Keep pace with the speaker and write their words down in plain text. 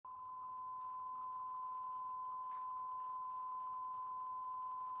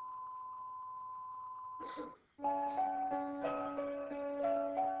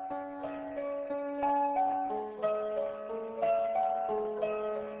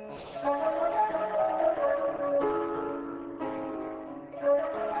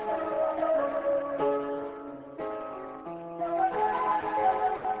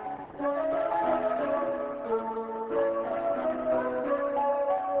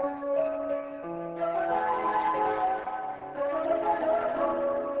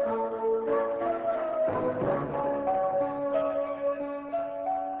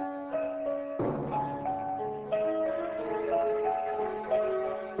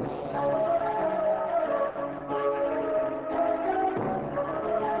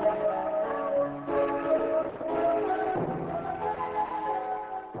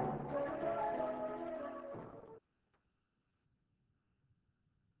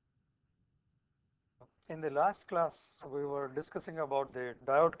In the last class, we were discussing about the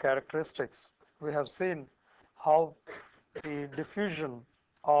diode characteristics. We have seen how the diffusion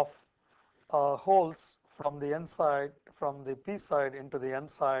of holes from the n side, from the p side into the n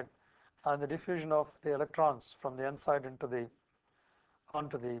side, and the diffusion of the electrons from the n side into the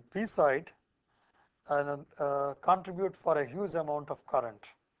onto the p side, and contribute for a huge amount of current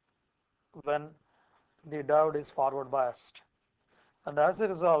when the diode is forward biased. And as a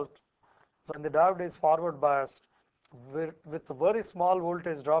result, when the diode is forward biased with a very small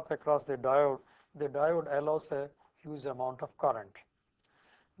voltage drop across the diode allows a huge amount of current.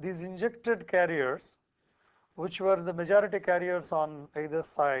 These injected carriers, which were the majority carriers on either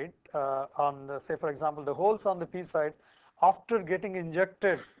side, say for example the holes on the p side, after getting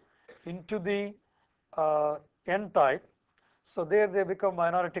injected into the n type, so there they become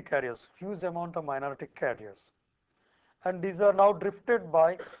minority carriers, huge amount of minority carriers, and these are now drifted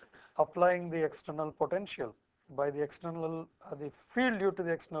by applying the external potential. By the external the field due to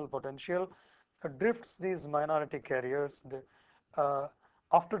the external potential drifts these minority carriers.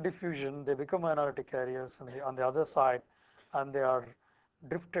 After diffusion they become minority carriers on the other side, and they are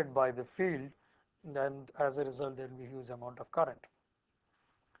drifted by the field, and as a result there will be huge amount of current.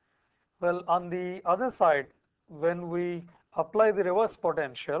 Well, on the other side, when we apply the reverse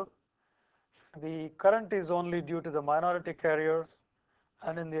potential, the current is only due to the minority carriers.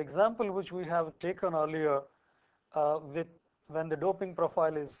 And in the example which we have taken earlier, when the doping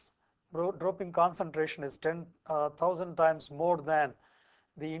profile is doping concentration is 10,000 times more than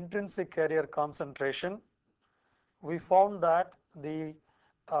the intrinsic carrier concentration, we found that the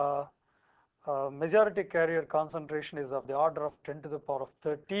majority carrier concentration is of the order of 10 to the power of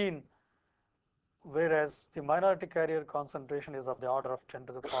 13, whereas the minority carrier concentration is of the order of 10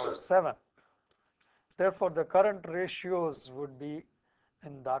 to the power of 7. Therefore, the current ratios would be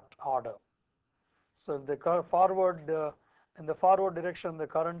in that order. So, in the forward direction the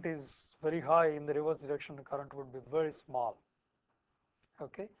current is very high, in the reverse direction the current would be very small.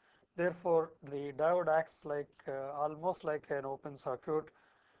 Okay. Therefore, the diode acts like almost like an open circuit,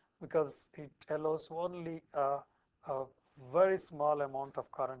 because it allows only a very small amount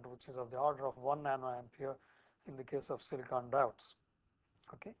of current, which is of the order of 1 nanoampere in the case of silicon diodes.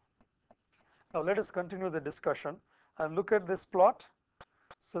 Okay. Now, let us continue the discussion and look at this plot.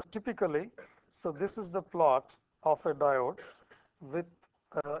 So, typically, so this is the plot of a diode with,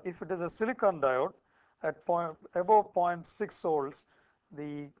 if it is a silicon diode at above 0.6 volts,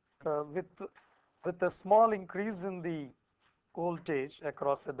 the with a small increase in the voltage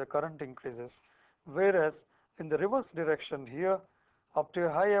across it, the current increases, whereas in the reverse direction here, up to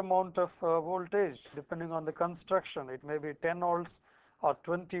a high amount of voltage, depending on the construction, it may be 10 volts or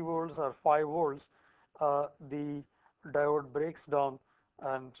 20 volts or 5 volts, the diode breaks down,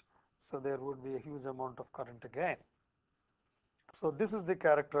 and so there would be a huge amount of current again. So, this is the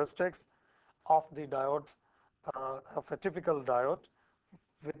characteristics of the diode, of a typical diode,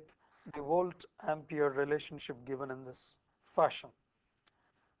 with the volt ampere relationship given in this fashion.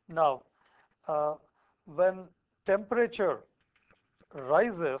 Now, when temperature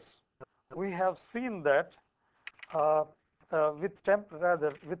rises, we have seen that with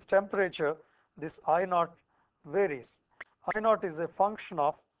temperature this I naught varies. I naught is a function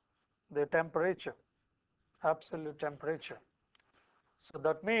of the temperature, absolute temperature. So,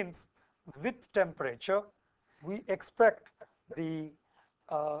 that means with temperature we expect the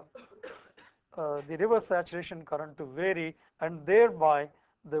reverse saturation current to vary, and thereby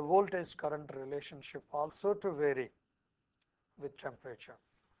the voltage current relationship also to vary with temperature.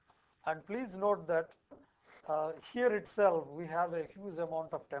 And please note that here itself we have a huge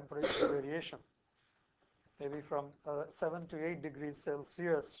amount of temperature variation, maybe from 7 to 8 degrees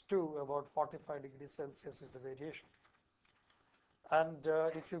Celsius to about 45 degrees Celsius is the variation. And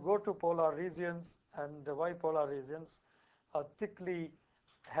if you go to polar regions and bipolar regions, thickly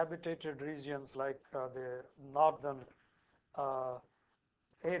habitated regions like the northern uh,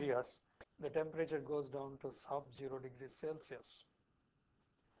 areas, the temperature goes down to sub-0 degrees Celsius.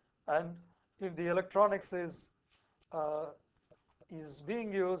 And if the electronics uh, is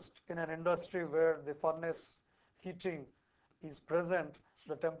being used in an industry where the furnace heating is present,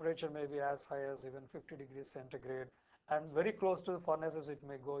 the temperature may be as high as even 50 degrees centigrade, and very close to the furnaces it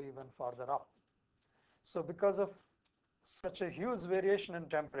may go even further up. So because of such a huge variation in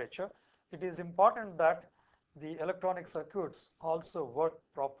temperature, it is important that the electronic circuits also work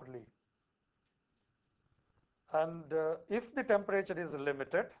properly. And if the temperature is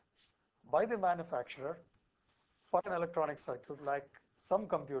limited by the manufacturer for an electronic circuit, like some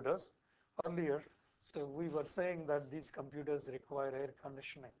computers earlier, so we were saying that these computers require air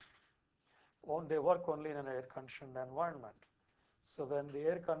conditioning. They work only in an air conditioned environment. So when the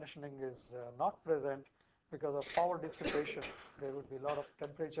air conditioning is not present, because of power dissipation, there would be a lot of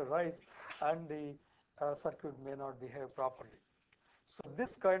temperature rise and the circuit may not behave properly. So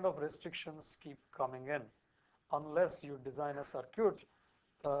this kind of restrictions keep coming in unless you design a circuit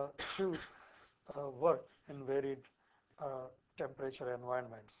to work in varied temperature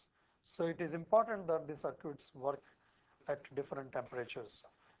environments. So it is important that the circuits work at different temperatures.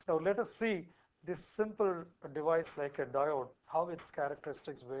 Now let us see this simple device like a diode, how its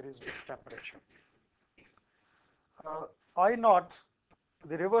characteristics varies with temperature. I naught,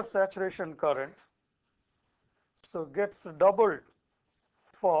 the reverse saturation current, so gets doubled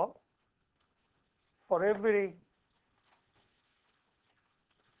for every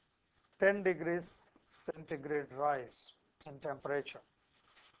 10 degrees centigrade rise in temperature,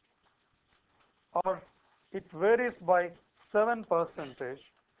 or it varies by 7%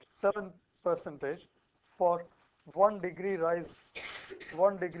 for 1 degree rise,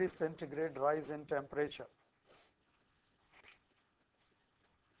 1 degree centigrade rise in temperature.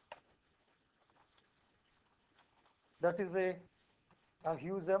 That is a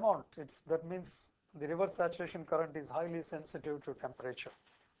huge amount. That means the reverse saturation current is highly sensitive to temperature.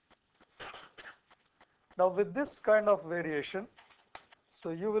 Now with this kind of variation, so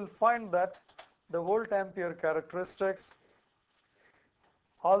you will find that the volt ampere characteristics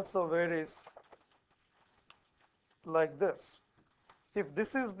also varies like this. If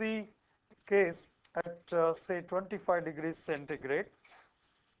this is the case at say 25 degrees centigrade,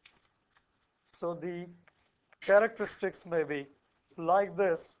 so the characteristics may be like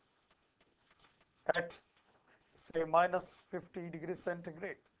this at say minus 50 degrees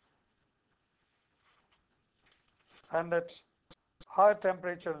centigrade, and at higher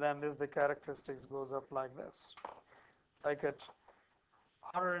temperature than this the characteristics goes up like this, like at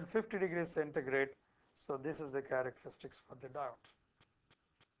 150 degrees centigrade. So this is the characteristics for the diode.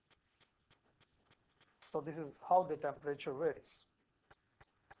 So this is how the temperature varies.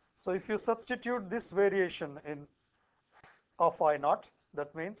 So if you substitute this variation in of I naught,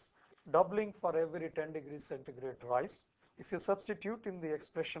 that means doubling for every 10 degrees centigrade rise. If you substitute in the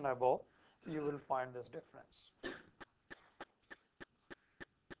expression above, you will find this difference.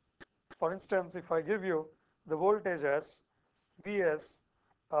 For instance, if I give you the voltage as V as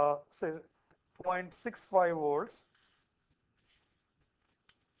say 0.65 volts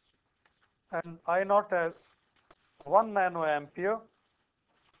and I naught as 1 nanoampere,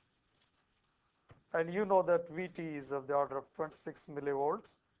 and you know that Vt is of the order of 26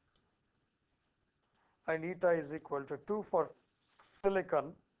 millivolts, and eta is equal to 2 for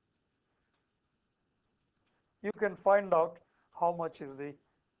silicon, you can find out how much is the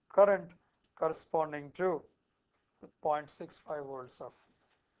current corresponding to 0.65 volts of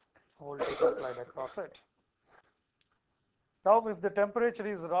voltage applied across it. Now if the temperature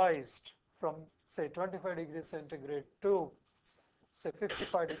is raised from say 25 degrees centigrade to say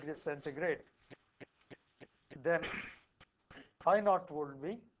 55 degrees centigrade, then I naught would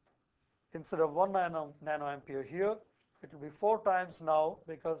be, instead of 1 nanoampere here, it will be 4 times now,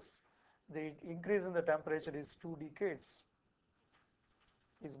 because the increase in the temperature is 2 decades,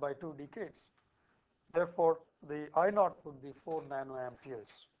 is by 2 decades. Therefore, the I naught would be 4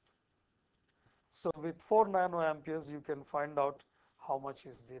 nanoamperes. So with 4 nanoamperes, you can find out how much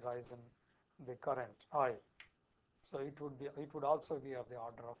is the rise in the current I. So it would also be of the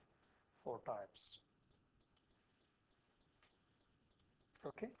order of 4 times.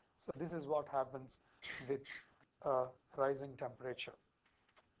 Okay, so this is what happens with rising temperature.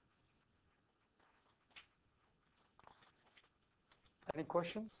 Any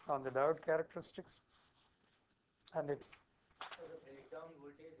questions on the diode characteristics and its? So the breakdown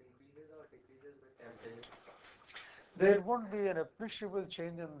voltage increases or decreases with temperature? there won't be an appreciable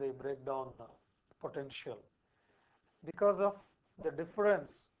change in the breakdown potential because of the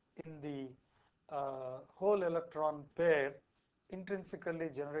difference in the whole electron pair, intrinsically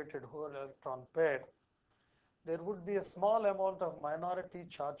generated whole electron pair. There would be a small amount of minority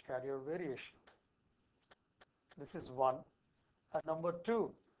charge carrier variation. This is one. And number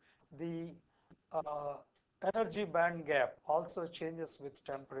two, the uh, energy band gap also changes with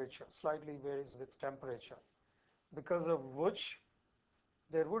temperature, slightly varies with temperature, because of which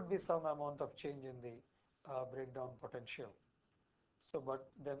there would be some amount of change in the breakdown potential. So, but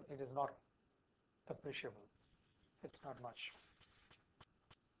then it is not appreciable. It's not much.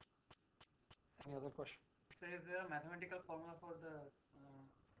 Any other question? So is there a mathematical formula for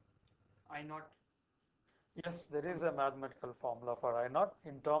the I naught? Yes, there is a mathematical formula for I naught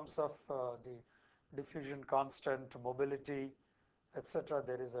in terms of the diffusion constant, mobility, etc.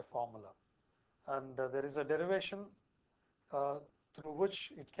 There is a formula, and there is a derivation through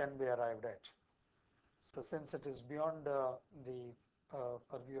which it can be arrived at. So since it is beyond the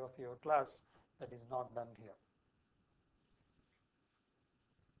purview of your class, that is not done here.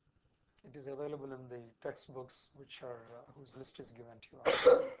 It is available in the textbooks which are whose list is given to you.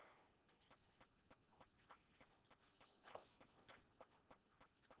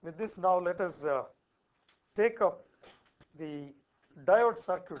 With this, now let us take up the diode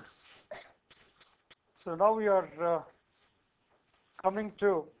circuits. So now we are coming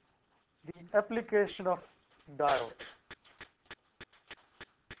to the application of diode.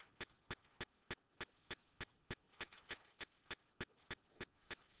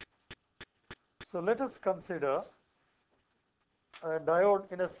 So let us consider a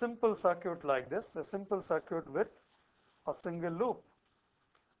diode in a simple circuit like this, a simple circuit with a single loop.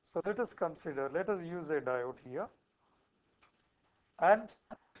 So let us use a diode here and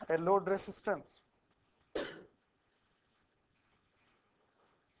a load resistance,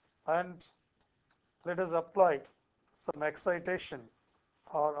 and let us apply some excitation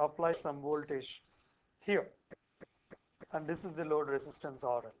or apply some voltage here, and this is the load resistance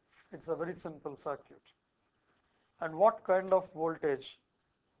RL. It's a very simple circuit. And what kind of voltage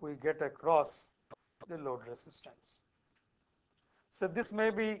we get across the load resistance? So this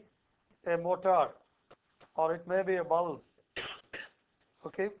may be a motor or it may be a bulb,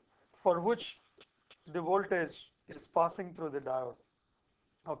 okay, for which the voltage is passing through the diode.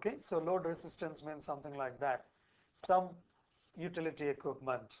 Okay, so load resistance means something like that, some utility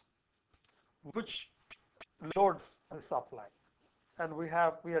equipment which loads the supply, and we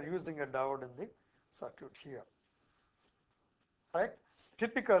are using a diode in the circuit here, right?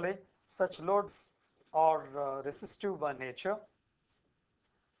 Typically such loads are resistive by nature,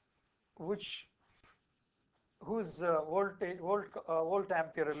 whose volt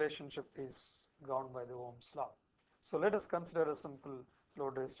ampere relationship is governed by the Ohm's law. So let us consider a simple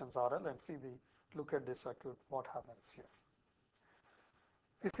load resistance RL and look at this circuit, what happens here.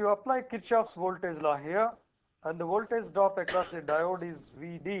 If you apply Kirchhoff's voltage law here, and the voltage drop across the diode is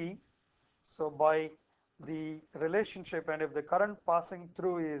Vd, so by the relationship, and if the current passing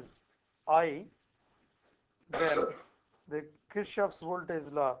through is I, then the Kirchhoff's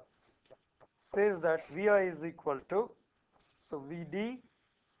voltage law says that Vi is equal to, so Vd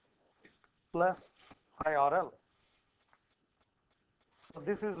plus IRL. So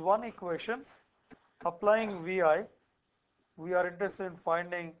this is one equation. Applying Vi, we are interested in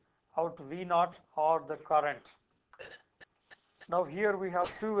finding out V naught or the current. Now here we have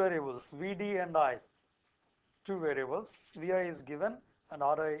two variables, Vd and I. Two variables, Vi is given and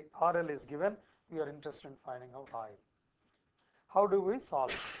RL is given. We are interested in finding out I. How do we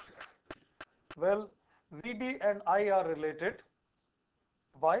solve this? Well, Vd and I are related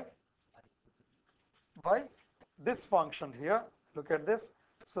by this function here. Look at this.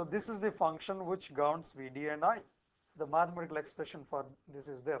 So this is the function which governs Vd and I. The mathematical expression for this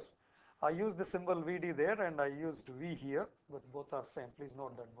is this. I used the symbol Vd there and I used V here, but both are same. Please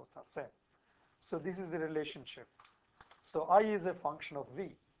note that both are same. So this is the relationship. So I is a function of V.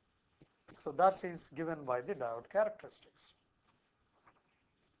 So that is given by the diode characteristics.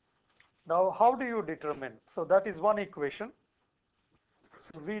 Now how do you determine? So that is one equation.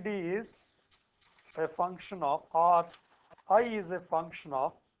 So Vd is a function of, or I is a function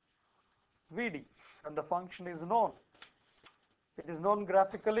of Vd, and the function is known. It is known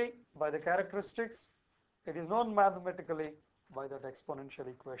graphically by the characteristics. It is known mathematically by that exponential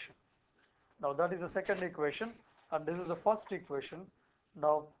equation. Now that is the second equation, and this is the first equation.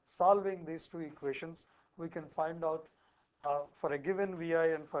 Now solving these two equations, we can find out for a given Vi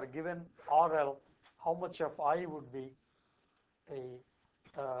and for a given RL, how much of I would be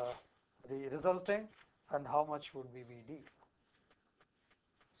the resulting, and how much would be VD.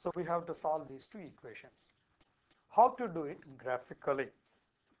 So we have to solve these two equations. How to do it graphically?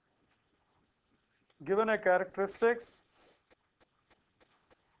 Given a characteristics,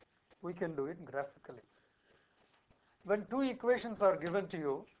 we can do it graphically. When two equations are given to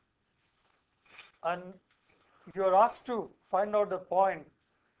you and you are asked to find out the point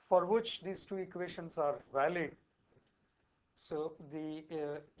for which these two equations are valid, so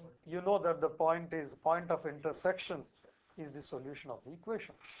you know that the point of intersection is the solution of the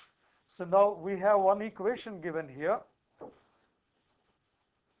equation. So now we have one equation given here,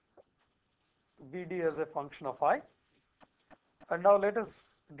 BD as a function of I, and now let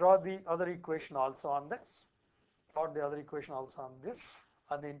us draw the other equation also on this. Plot the other equation also on this,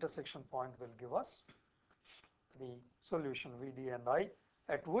 and the intersection point will give us the solution VD and I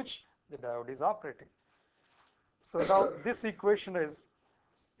at which the diode is operating. So now this equation is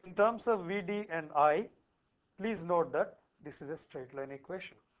in terms of VD and I. Please note that this is a straight line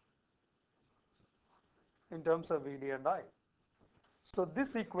equation in terms of VD and I. So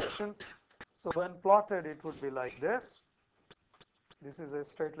this equation, so when plotted, it would be like this. This is a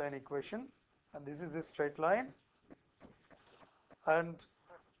straight line equation, and this is a straight line. And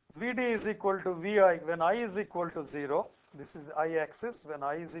VD is equal to VI when I is equal to 0. This is the I axis when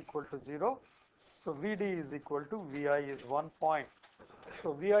I is equal to 0. So VD is equal to VI is 1 point.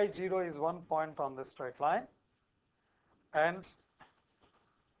 So VI 0 is 1 point on the straight line, and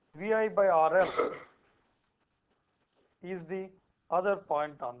VI by RL is the other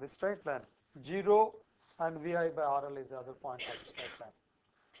point on the straight line. 0 and VI by RL is the other point on the straight line.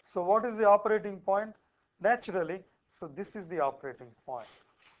 So what is the operating point? Naturally, so this is the operating point.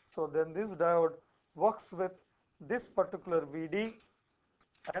 So then this diode works with this particular VD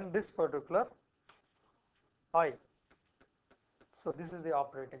and this particular I. So this is the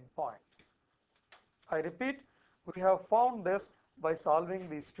operating point. I repeat, we have found this by solving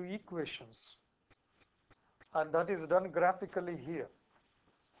these two equations, and that is done graphically here.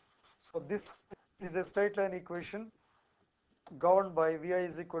 So this is a straight line equation governed by VI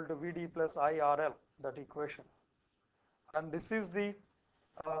is equal to VD plus IRL, that equation. And this is the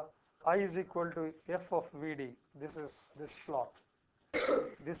I is equal to F of VD. This is this plot.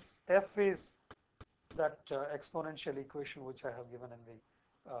 This F is that exponential equation which I have given in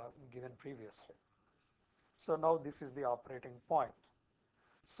the given previously. So now this is the operating point.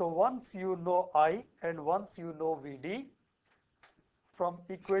 So once you know I and once you know VD, from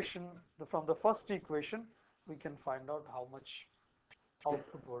the first equation, we can find out how much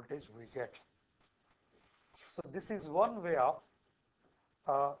output voltage we get. So this is one way of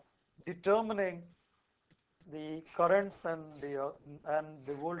determining the currents and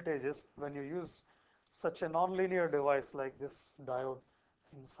the voltages when you use such a nonlinear device like this diode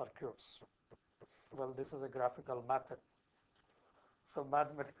in circuits. Well, this is a graphical method. So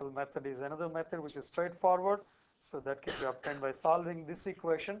mathematical method is another method which is straightforward. So that can be obtained by solving this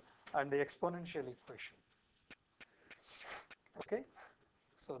equation and the exponential equation. Okay,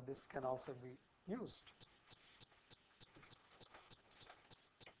 so this can also be used.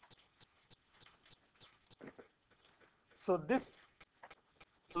 So this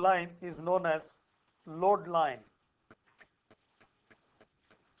line is known as load line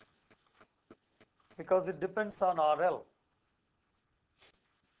because it depends on RL.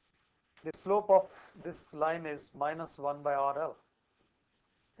 The slope of this line is minus 1 by RL.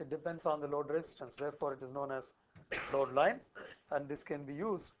 It depends on the load resistance, therefore it is known as load line, and this can be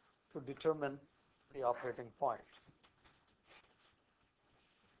used to determine the operating point.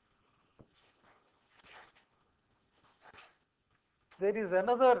 There is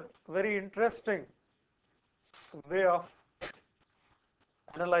another very interesting way of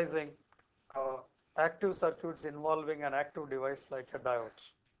analyzing active circuits involving an active device like a diode.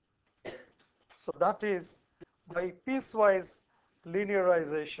 So that is by piecewise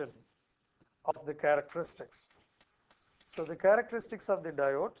linearization of the characteristics. So the characteristics of the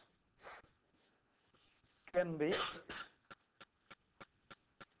diode can be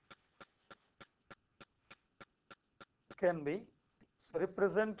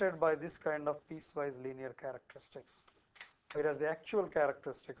represented by this kind of piecewise linear characteristics, whereas the actual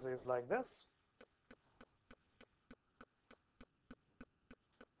characteristics is like this.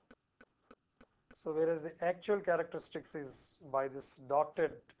 So whereas the actual characteristics is by this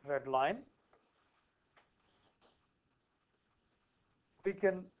dotted red line, we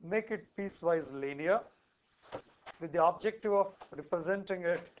can make it piecewise linear with the objective of representing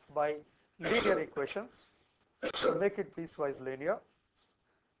it by linear equations to make it piecewise linear,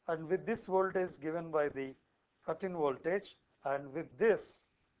 and with this voltage given by the cut-in voltage and with this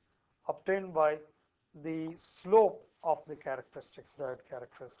obtained by the slope of the characteristics, diode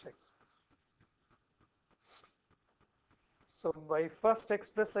characteristics. So by first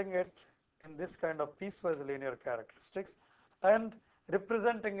expressing it in this kind of piecewise linear characteristics and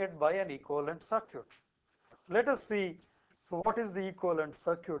representing it by an equivalent circuit. Let us see what is the equivalent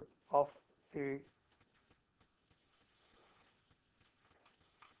circuit of the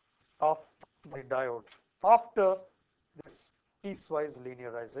diode after this piecewise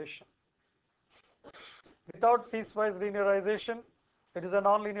linearization. Without piecewise linearization, it is a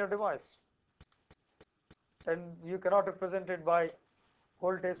nonlinear device, and you cannot represent it by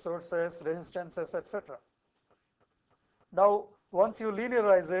voltage sources, resistances, etc. Now, once you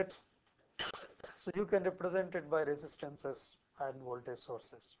linearize it, so you can represent it by resistances and voltage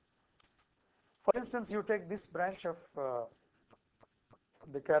sources. For instance, you take this branch of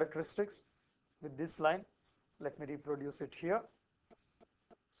the characteristics with this line. Let me reproduce it here.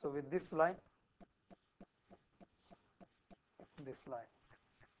 So with this line,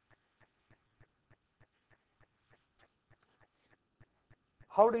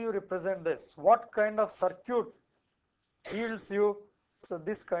 how do you represent this? What kind of circuit yields you so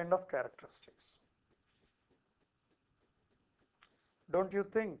this kind of characteristics? Don't you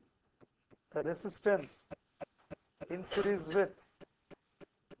think a resistance in series with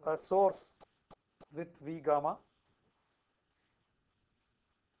a source with V gamma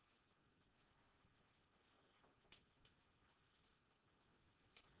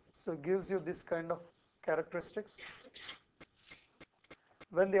so gives you this kind of characteristics?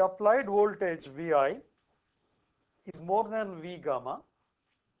 When the applied voltage Vi is more than V gamma,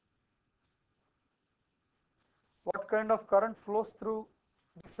 what kind of current flows through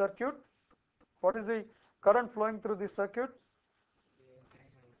the circuit? What is the current flowing through the circuit?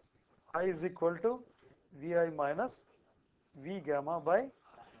 I is equal to Vi minus V gamma by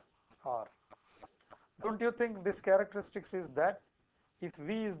R. Don't you think this characteristics is that if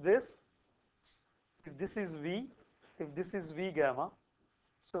V is this, if this is V, if this is V gamma,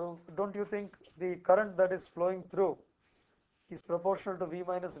 so don't you think the current that is flowing through is proportional to V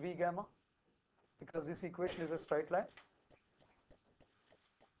minus V gamma? Because this equation is a straight line.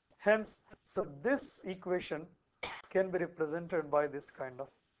 Hence, so this equation can be represented by this kind of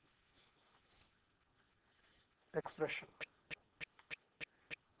expression.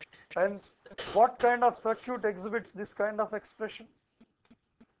 And what kind of circuit exhibits this kind of expression?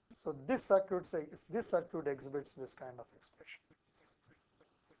 So this circuit exhibits this kind of expression.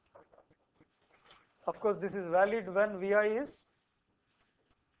 Of course, this is valid when Vi is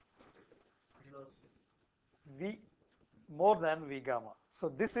V more than V gamma. So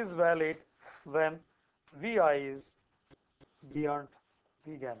this is valid when Vi is beyond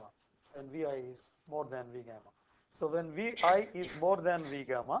V gamma and Vi is more than V gamma. So when Vi is more than V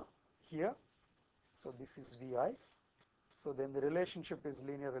gamma here, so this is Vi, so then the relationship is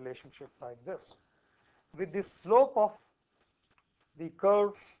linear relationship like this. With the slope of the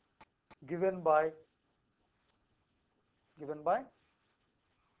curve given by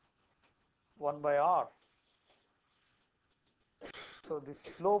 1 by R. So the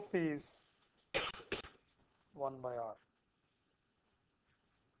slope is 1 by R.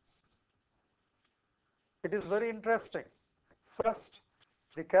 It is very interesting. First,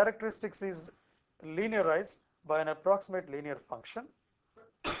 the characteristics is linearized by an approximate linear function,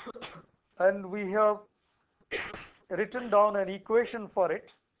 and we have written down an equation for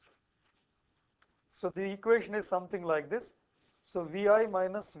it. So the equation is something like this. So Vi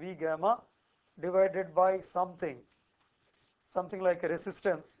minus V gamma divided by something like a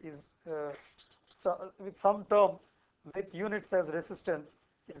resistance is with some term with units as resistance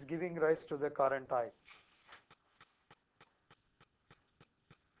is giving rise to the current I.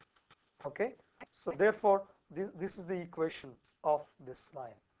 Okay, so therefore this is the equation of this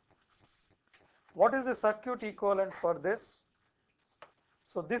line. What is the circuit equivalent for this?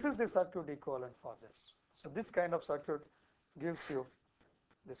 So this is the circuit equivalent for this. So this kind of circuit gives you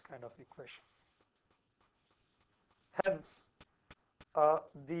this kind of equation. Hence,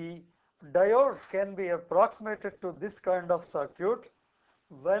 the diode can be approximated to this kind of circuit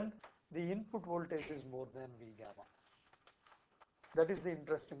when the input voltage is more than V gamma. That is the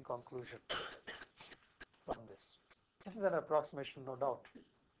interesting conclusion from this. It is an approximation, no doubt.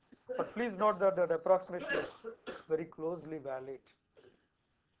 But please note that that approximation is very closely valid,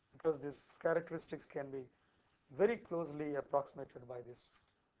 because these characteristics can be very closely approximated by this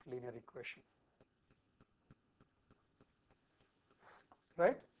linear equation.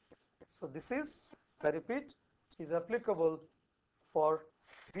 Right? So this is, I repeat, is applicable for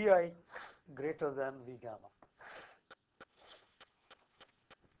Vi greater than V gamma.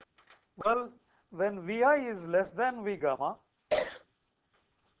 Well, when Vi is less than V gamma,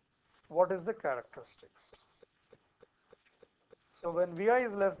 what is the characteristics? So when Vi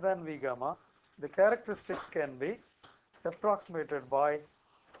is less than V gamma, the characteristics can be approximated by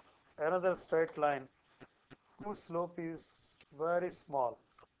another straight line whose slope is very small.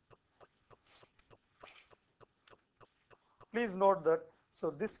 Please note that, so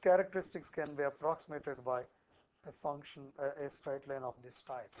this characteristics can be approximated by a function, a straight line of this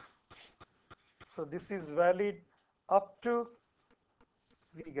type. So this is valid up to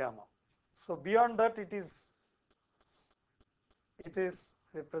V gamma. So beyond that it is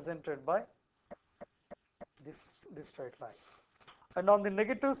represented by this straight line. And on the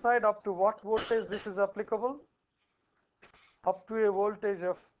negative side, up to what voltage this is applicable? Up to a voltage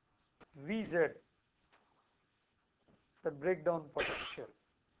of Vz, the breakdown potential.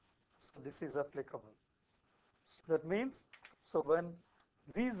 So this is applicable. So that means, so when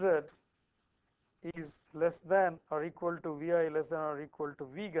Vz is less than or equal to Vi less than or equal to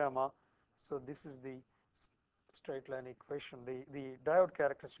V gamma, so this is the straight line equation. The diode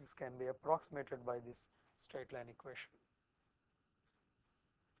characteristics can be approximated by this straight line equation.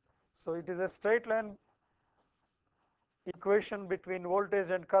 So it is a straight line equation between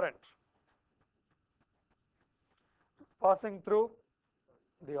voltage and current passing through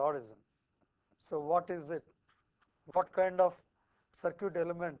the origin. So what is it? What kind of circuit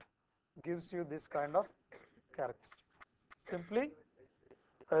element gives you this kind of characteristic? Simply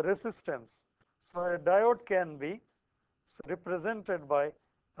a resistance. So a diode can be represented by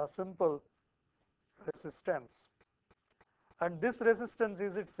a simple resistance. And this resistance,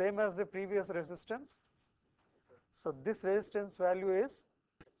 is it same as the previous resistance? So this resistance value is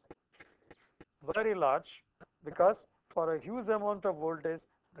very large, because for a huge amount of voltage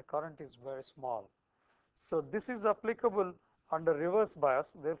the current is very small. So this is applicable under reverse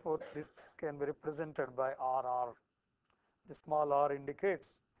bias, therefore this can be represented by RR. The small r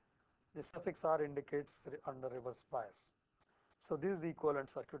indicates, the suffix R indicates under reverse bias. So this is the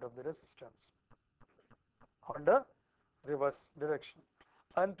equivalent circuit of the resistance under reverse direction.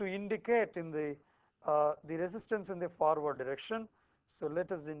 And to indicate in the resistance in the forward direction, so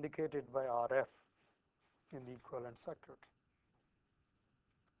let us indicate it by RF in the equivalent circuit.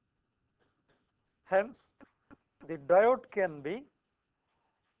 Hence, the diode can be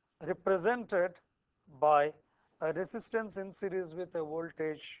represented by a resistance in series with a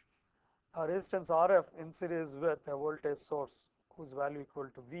voltage, a resistance RF in series with a voltage source whose value equal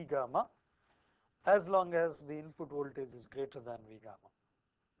to V gamma, as long as the input voltage is greater than V gamma.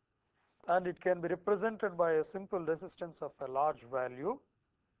 And it can be represented by a simple resistance of a large value,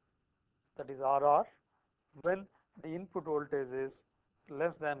 that is RR, when the input voltage is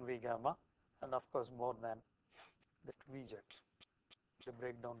less than V gamma and of course more than that Vz, the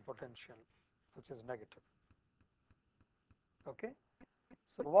breakdown potential, which is negative. Okay.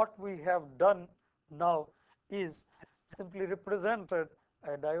 So what we have done now is simply represented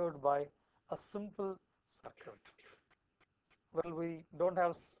a diode by a simple circuit. Well, we don't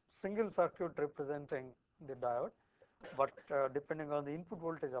have single circuit representing the diode, but depending on the input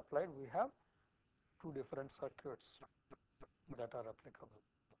voltage applied, we have two different circuits that are applicable.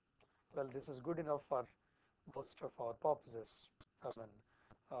 Well, this is good enough for most of our purposes,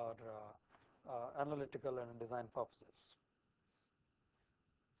 our analytical and design purposes.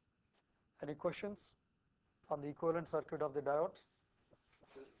 Any questions on the equivalent circuit of the diode?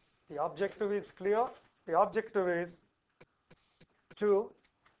 The objective is clear. The objective is to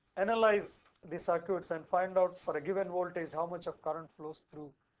analyze the circuits and find out for a given voltage how much of current flows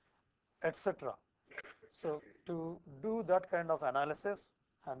through, etc. So to do that kind of analysis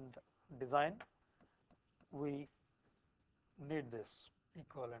and design, we need this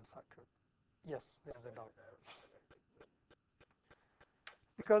equivalent circuit. Yes, there is a doubt.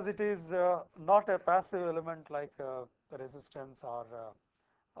 Because it is not a passive element like a resistance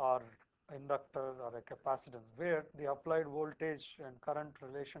or inductor or a capacitance, where the applied voltage and current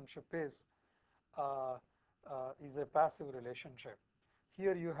relationship is a passive relationship.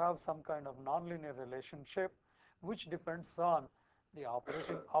 Here you have some kind of nonlinear relationship which depends on the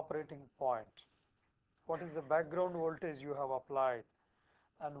operating point. What is the background voltage you have applied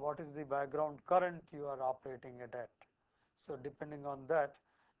and what is the background current you are operating it at. So depending on that,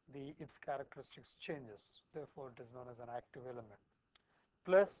 its characteristics changes. Therefore, it is known as an active element.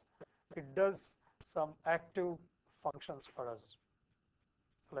 Plus, it does some active functions for us,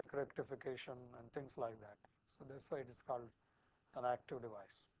 like rectification and things like that. So that's why it is called an active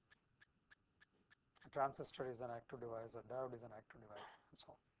device. A transistor is an active device, a diode is an active device, and so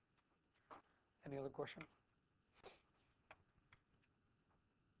on. Any other question?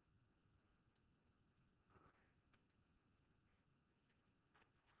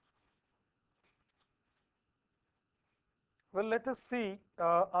 Well, let us see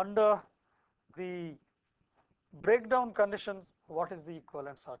under the breakdown conditions what is the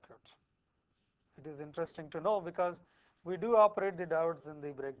equivalent circuit. It is interesting to know because we do operate the diodes in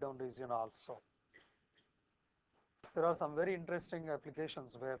the breakdown region also. There are some very interesting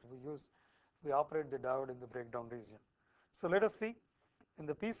applications where we operate the diode in the breakdown region. So let us see in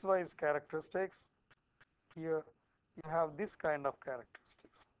the piecewise characteristics. Here you have this kind of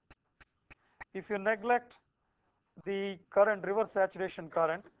characteristics. If you neglect the current, reverse saturation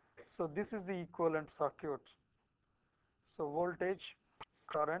current, so this is the equivalent circuit. So voltage,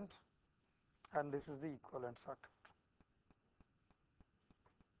 current, and this is the equivalent circuit.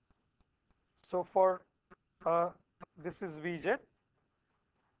 So for this is Vz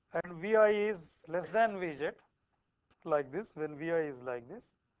and Vi is less than Vz, like this. When Vi is like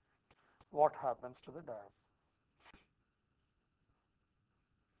this, what happens to the diode?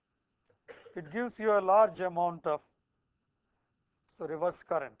 It gives you a large amount of reverse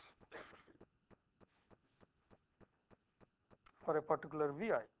current for a particular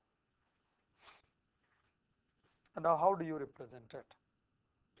Vi. And now how do you represent it?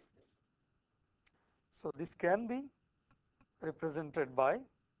 So this can be represented by,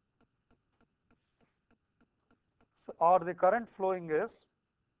 or the current flowing is,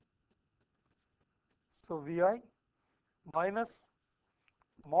 so Vi minus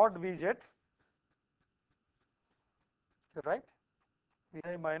mod Vz, right?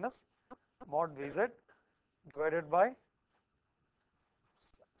 Vi minus mod Vz divided by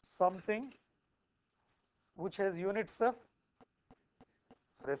something which has units of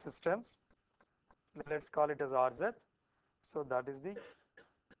resistance. Let's call it as Rz. So that is the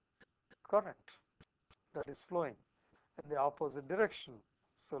current that is flowing in the opposite direction.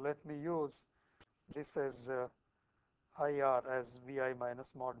 So let me use this as IR as Vi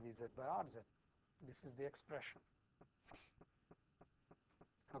minus mod Vz by Rz. This is the expression.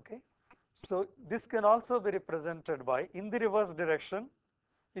 Okay. So this can also be represented by, in the reverse direction,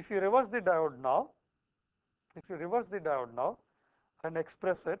 if you reverse the diode now, and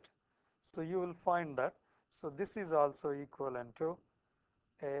express it, so you will find that, so this is also equivalent to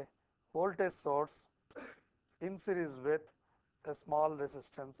a voltage source in series with a small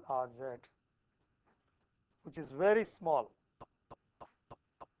resistance Rz, which is very small,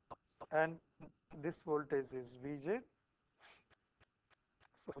 and this voltage is Vj,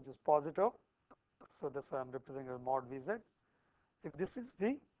 so which is positive, so that's why I am representing as mod Vz. If this is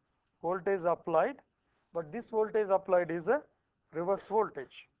the voltage applied, but this voltage applied is a reverse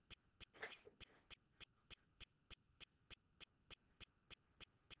voltage.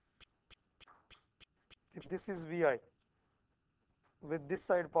 If this is Vi with this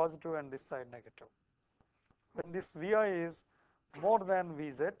side positive and this side negative, when this Vi is more than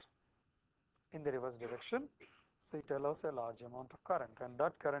Vz in the reverse direction, so it allows a large amount of current, and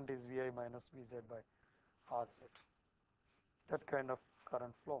that current is Vi minus Vz by Rz. That kind of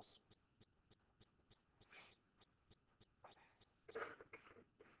current flows.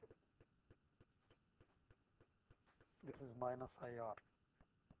 This is minus IR.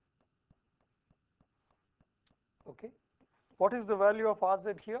 Okay. What is the value of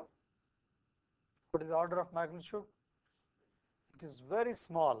Rz here? What is the order of magnitude? It is very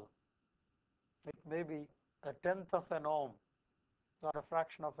small. It may be a tenth of an ohm or a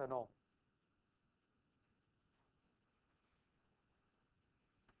fraction of an ohm.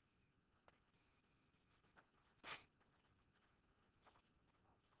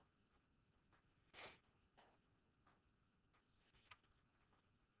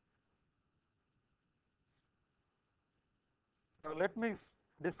 Now let me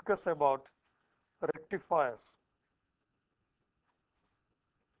discuss about rectifiers.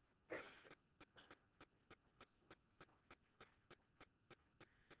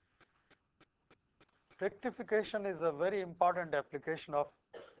 Rectification is a very important application of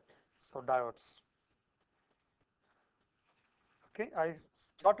diodes. Okay, I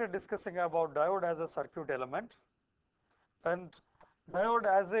started discussing about diode as a circuit element, and diode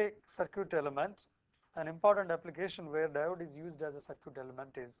as a circuit element, an important application where diode is used as a circuit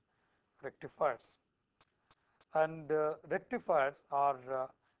element is rectifiers. And rectifiers are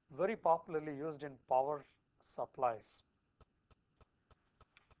very popularly used in power supplies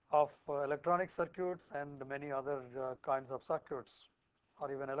of electronic circuits and many other kinds of circuits,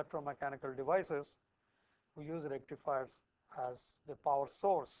 or even electromechanical devices who use rectifiers as the power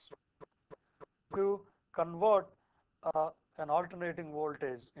source to convert an alternating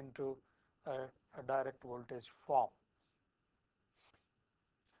voltage into a direct voltage form.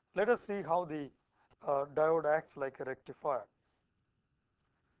 Let us see how the diode acts like a rectifier.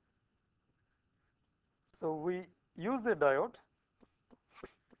 So we use a diode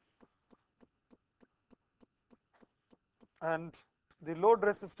and the load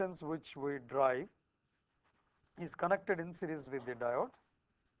resistance which we drive is connected in series with the diode,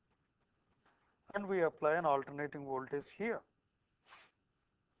 and we apply an alternating voltage here.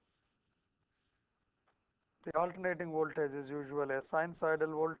 The alternating voltage is usually a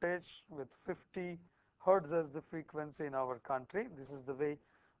sinusoidal voltage with 50 hertz as the frequency in our country. This is the way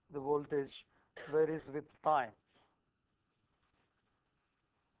the voltage varies with time.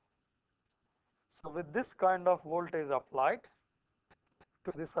 So, with this kind of voltage applied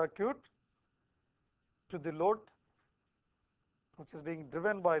to the circuit, to the load which is being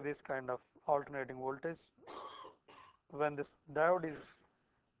driven by this kind of alternating voltage, when this diode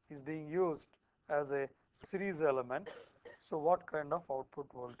is being used as a series element, so what kind of output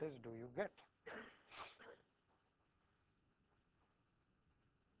voltage do you get?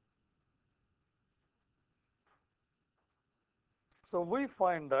 So, we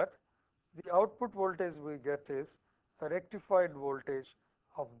find that the output voltage we get is a rectified voltage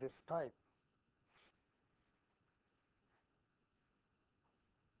of this type.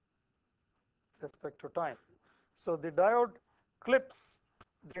 Respect to time. So, the diode clips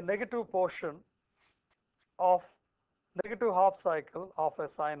the negative portion of negative half cycle of a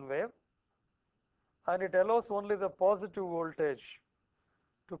sine wave, and it allows only the positive voltage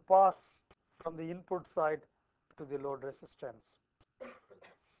to pass from the input side to the load resistance.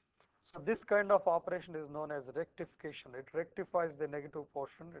 So, this kind of operation is known as rectification. It rectifies the negative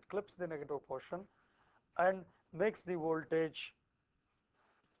portion, it clips the negative portion and makes the voltage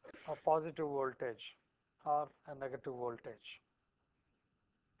a positive voltage or a negative voltage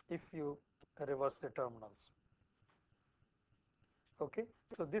if you reverse the terminals. Okay.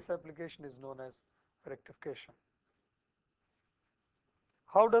 So, this application is known as rectification.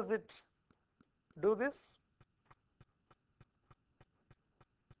 How does it do this?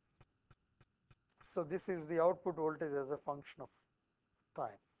 So, this is the output voltage as a function of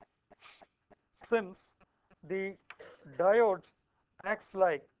time. Since the diode acts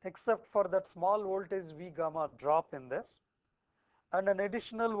like, except for that small voltage V gamma drop in this and an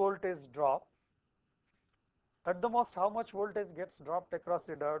additional voltage drop, at the most how much voltage gets dropped across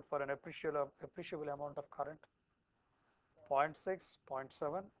the diode for an appreciable amount of current? 0.6,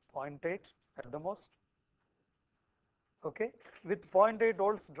 0.7, 0.8 at the most. Okay. With 0.8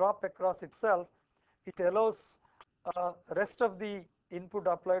 volts drop across itself, it allows rest of the input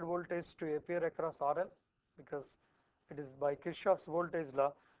applied voltage to appear across RL, because it is by Kirchhoff's voltage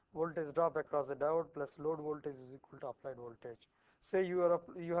law, voltage drop across the diode plus load voltage is equal to applied voltage. Say you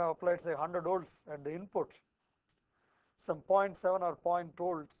have applied say 100 volts at the input, some 0.7 or 0.8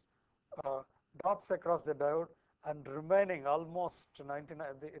 volts drops across the diode, and remaining almost 99,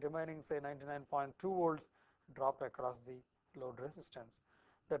 the remaining say 99.2 volts drop across the load resistance.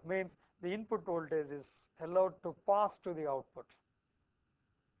 That means the input voltage is allowed to pass to the output.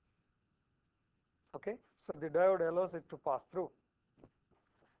 Okay. So, the diode allows it to pass through,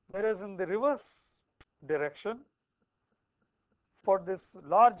 whereas in the reverse direction, for this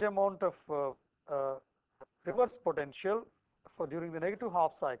large amount of reverse potential for during the negative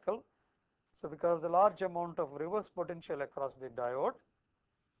half cycle, so because of the large amount of reverse potential across the diode,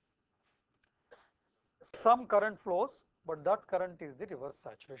 some current flows, but that current is the reverse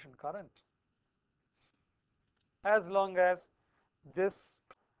saturation current. As long as this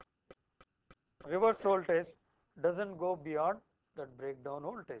reverse voltage does not go beyond that breakdown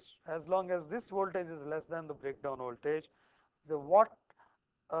voltage. As long as this voltage is less than the breakdown voltage, the what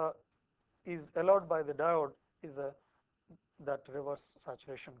is allowed by the diode is that reverse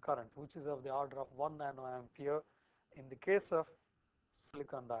saturation current, which is of the order of 1 nanoampere in the case of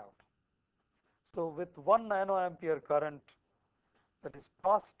silicon diode. So, with 1 nanoampere current that is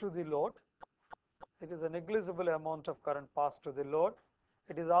passed to the load, it is a negligible amount of current passed to the load.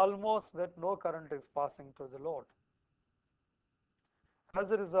 It is almost that no current is passing to the load.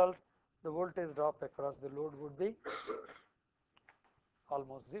 As a result, the voltage drop across the load would be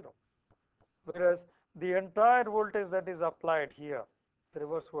almost 0. Whereas the entire voltage that is applied here, the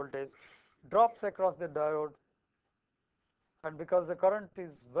reverse voltage, drops across the diode, and because the current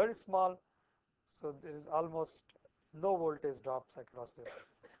is very small, so there is almost no voltage drops across this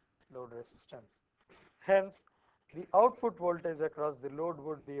load resistance. Hence, the output voltage across the load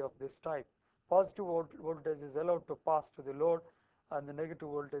would be of this type. Positive voltage is allowed to pass to the load, and the negative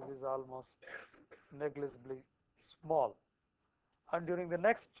voltage is almost negligibly small. And during the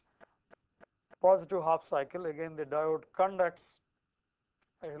next positive half cycle, again the diode conducts,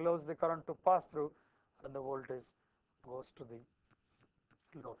 allows the current to pass through, and the voltage goes to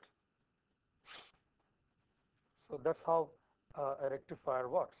the load. So that's how a rectifier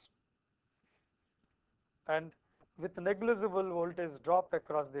works. And with negligible voltage drop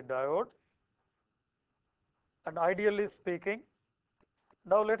across the diode, and ideally speaking,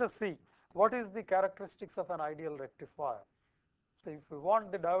 now let us see what is the characteristics of an ideal rectifier. So if we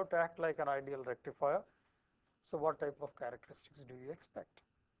want the diode to act like an ideal rectifier, so what type of characteristics do you expect?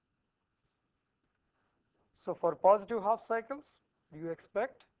 So for positive half cycles, do you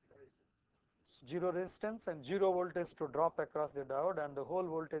expect zero resistance and zero voltage to drop across the diode and the whole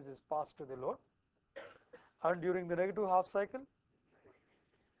voltage is passed to the load? And during the negative half cycle,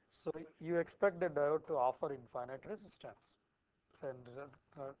 so you expect the diode to offer infinite resistance and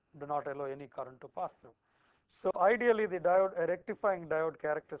do not allow any current to pass through. So ideally the diode, a rectifying diode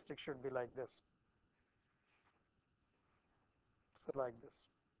characteristic should be like this. So like this.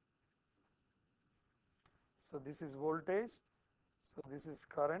 So this is voltage, so this is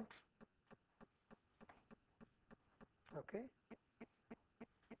current, okay.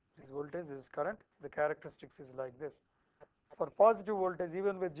 This voltage is current, the characteristics is like this. For positive voltage,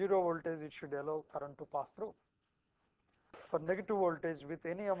 even with zero voltage, it should allow current to pass through. For negative voltage, with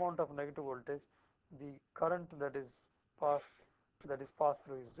any amount of negative voltage, the current that is passed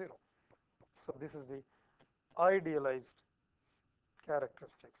through is zero. So this is the idealized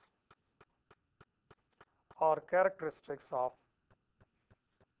characteristics or characteristics of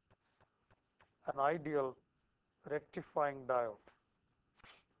an ideal rectifying diode.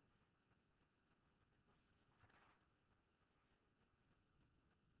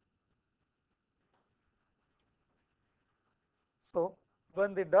 So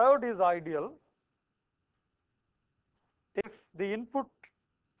when the diode is ideal, if the input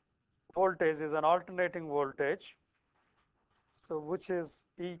voltage is an alternating voltage, so which is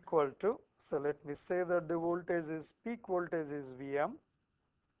equal to, so let me say that the voltage is, peak voltage is Vm,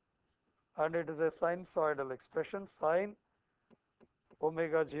 and it is a sinusoidal expression, sine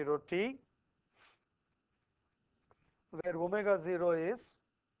omega 0 t, where omega 0 is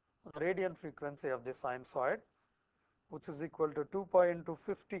the radian frequency of the sinusoid, which is equal to 2 pi into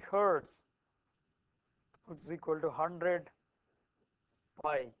 50 hertz, which is equal to 100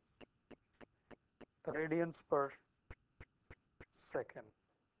 pi radians per second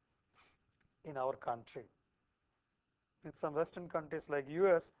in our country. In some Western countries like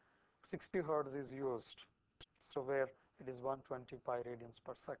US, 60 hertz is used, so where it is 120 pi radians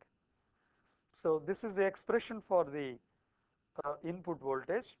per second. So this is the expression for the input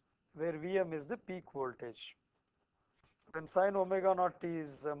voltage, where Vm is the peak voltage. When sine omega naught t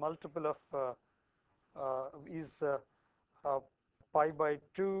is a multiple of pi by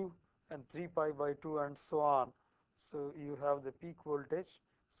 2 and 3 pi by 2 and so on. So you have the peak voltage.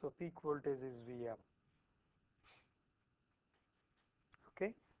 So peak voltage is Vm.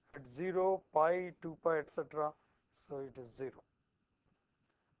 Okay, at 0, pi, 2 pi, etc. So it is 0.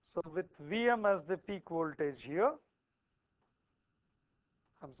 So with Vm as the peak voltage here,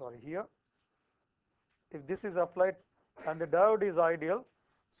 here, if this is applied and the diode is ideal,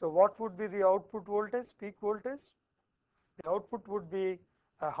 so what would be the output voltage, peak voltage? The output would be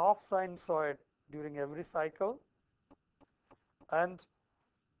a half sinusoid during every cycle, and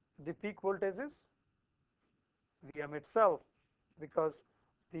the peak voltage is Vm itself, because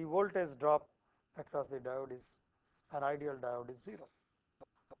the voltage drop across the diode is, an ideal diode is 0.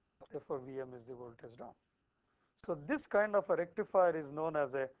 Therefore, Vm is the voltage drop. So this kind of a rectifier is known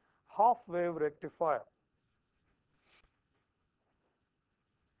as a half wave rectifier.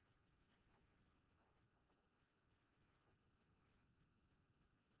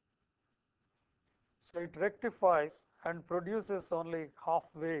 So it rectifies and produces only half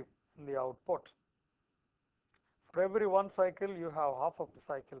wave in the output. For every one cycle, you have half of the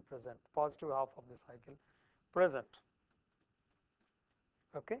cycle present, positive half of the cycle present.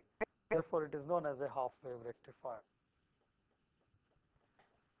 Okay, therefore it is known as a half wave rectifier.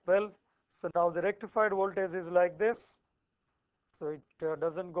 Well, so now the rectified voltage is like this. So it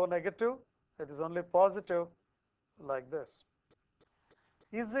doesn't go negative, it is only positive like this.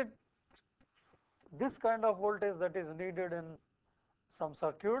 Is it this kind of voltage that is needed in some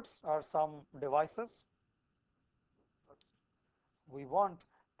circuits or some devices? We want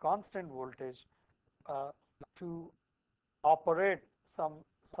constant voltage to operate some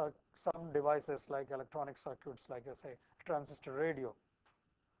devices like electronic circuits, like I say transistor radio,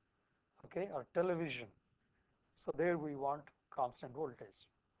 okay, or television. So there we want constant voltage,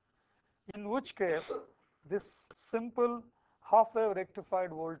 in which case this simple half wave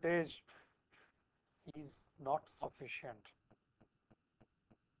rectified voltage is not sufficient.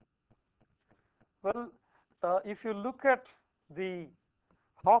 Well, if you look at the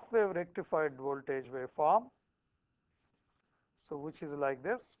half wave rectified voltage waveform, So, which is like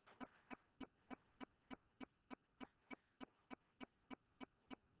this.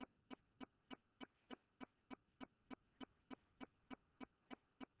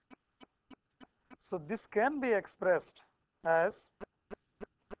 So, this can be expressed as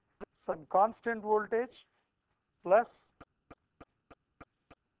some constant voltage plus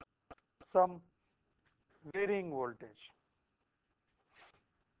some varying voltage.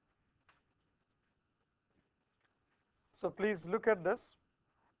 So, please look at this.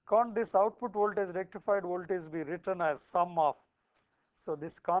 Can't this output voltage rectified voltage be written as sum of, so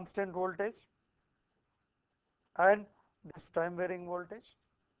this constant voltage and this time varying voltage?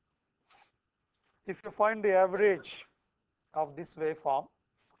 If you find the average of this waveform,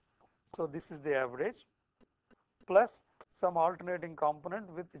 so this is the average plus some alternating component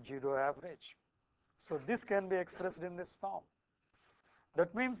with 0 average. So, this can be expressed in this form.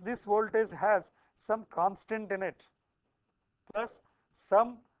 That means this voltage has some constant in it plus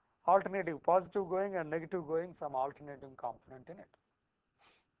some alternative positive going and negative going, some alternating component in it.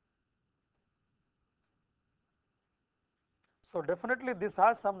 So, definitely this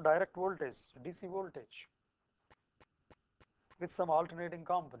has some direct voltage, DC voltage with some alternating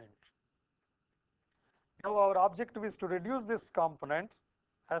component. Now, our objective is to reduce this component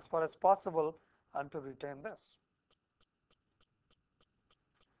as far as possible and to retain this.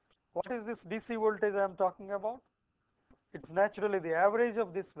 What is this DC voltage I am talking about? It is naturally the average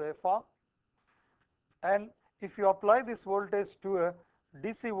of this waveform, and if you apply this voltage to a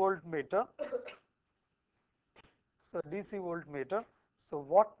DC voltmeter, so DC voltmeter, so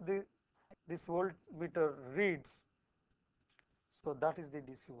what this voltmeter reads, so that is the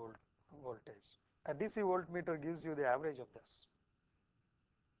DC voltage. A DC voltmeter gives you the average of this.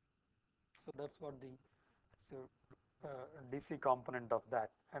 So that's what the DC component of that,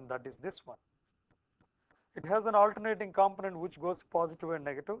 and that is this one. It has an alternating component which goes positive and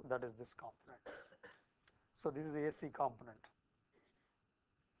negative, that is this component. So this is the AC component.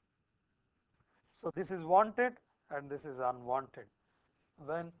 So this is wanted and this is unwanted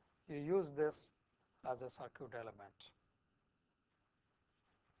when you use this as a circuit element.